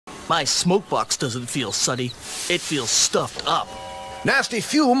My smoke box doesn't feel sunny. It feels stuffed up. Nasty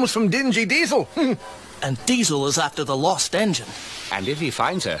fumes from dingy Diesel. And Diesel is after the lost engine. And if he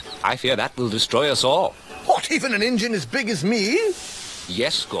finds her, I fear that will destroy us all. What, even an engine as big as me?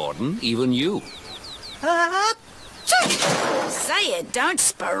 Yes, Gordon, even you. Say it, don't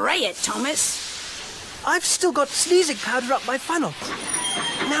spray it, Thomas. I've still got sneezing powder up my funnel.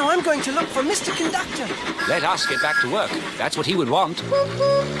 Now I'm going to look for Mr. Conductor. Let us get back to work. That's what he would want.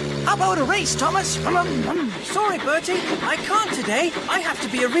 How about a race, Thomas? Sorry, Bertie, I can't today. I have to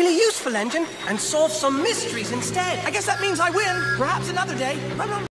be a really useful engine and solve some mysteries instead. I guess that means I win. Perhaps another day.